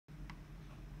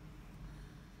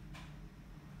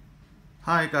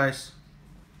Hi guys,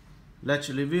 let's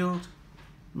review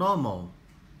NOMU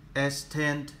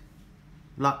S10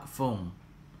 lock phone.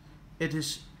 It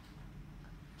is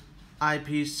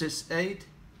IP68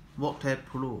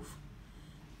 waterproof,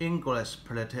 English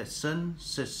protection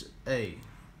 6A.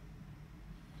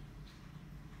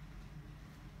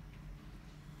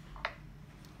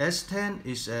 S10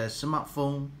 is a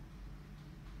smartphone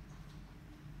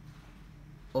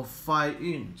of 5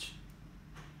 inch.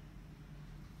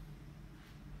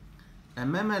 And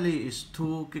memory is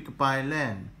 2 GB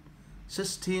RAM,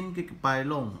 16 GB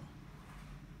long.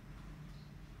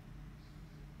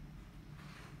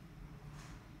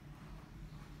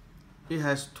 It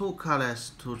has 2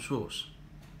 colors to choose.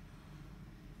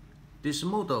 This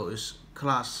model is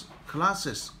classic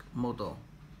model.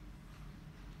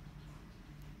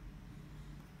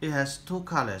 It has 2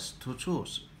 colors to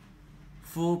choose,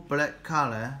 full black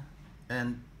color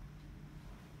and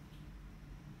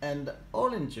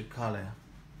orange color.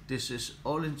 This is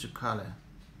orange color.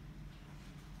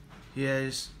 Here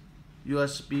is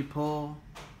USB port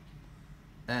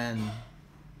and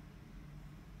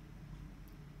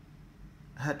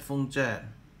headphone jack.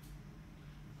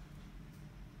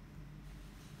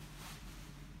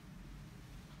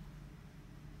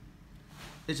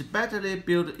 Its battery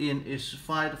built-in is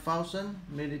 5000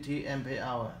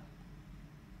 mAh.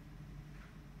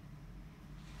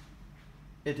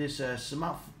 It is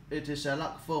a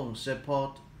lock phone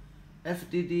support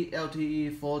FDD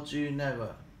LTE 4G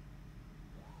network.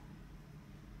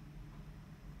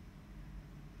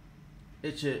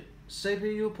 Its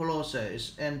CPU processor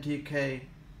is NTK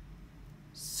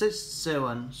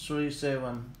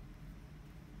 6737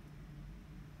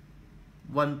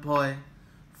 1.5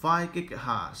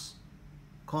 GHz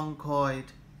Concord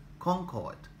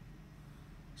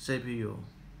CPU.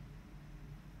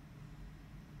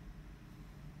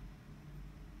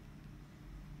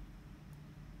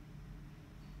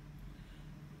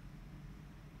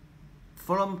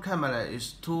 Front camera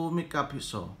is 2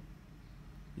 megapixel.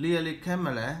 Rear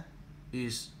camera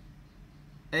is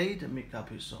 8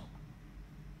 megapixel.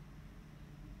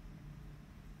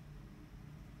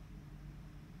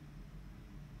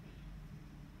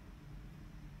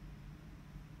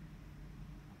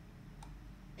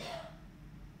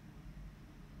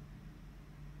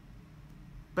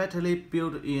 Battery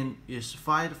built-in is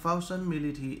 5000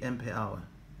 mAh.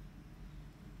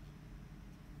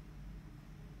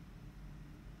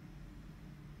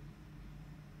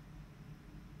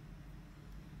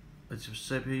 It's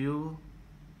CPU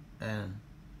and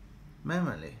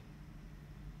memory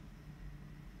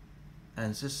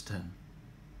and system,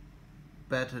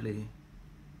 battery,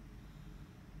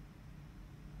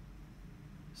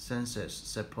 sensors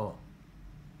support.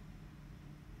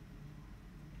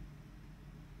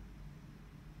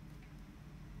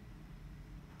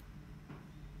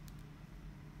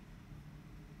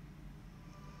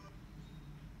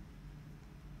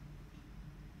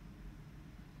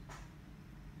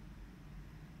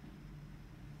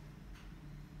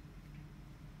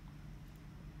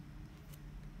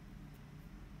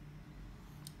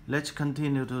 Let's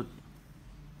continue to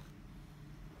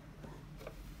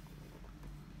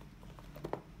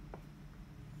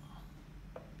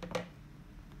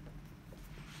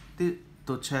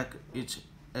check each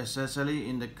accessory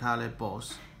in the color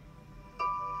box.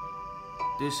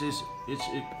 This is its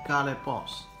color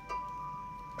box.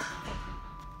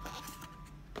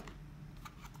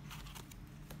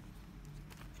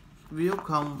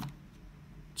 Welcome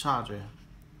charger.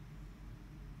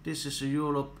 This is a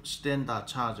Europe standard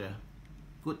charger,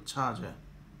 good charger.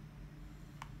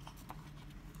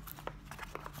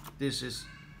 This is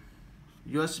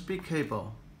USB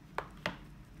cable,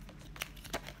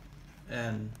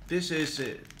 and this is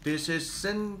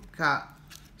SIM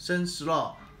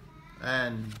slot,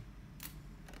 and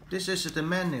this is the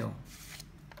menu.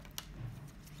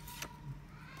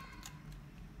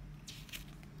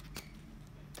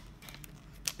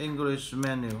 English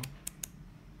menu.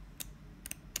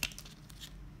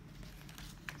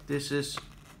 This is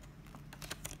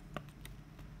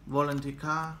warranty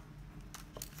card.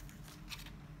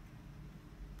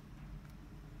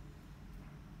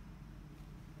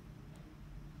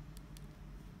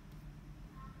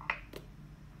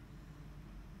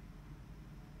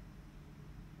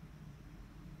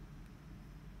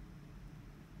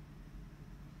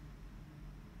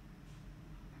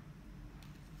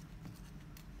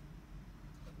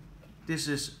 This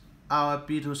is our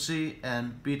B2C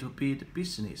and B2B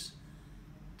business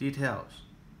details.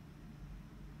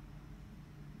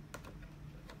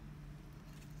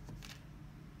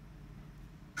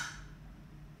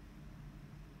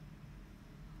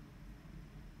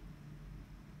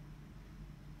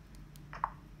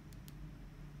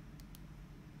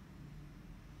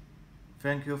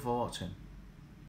 Thank you for watching.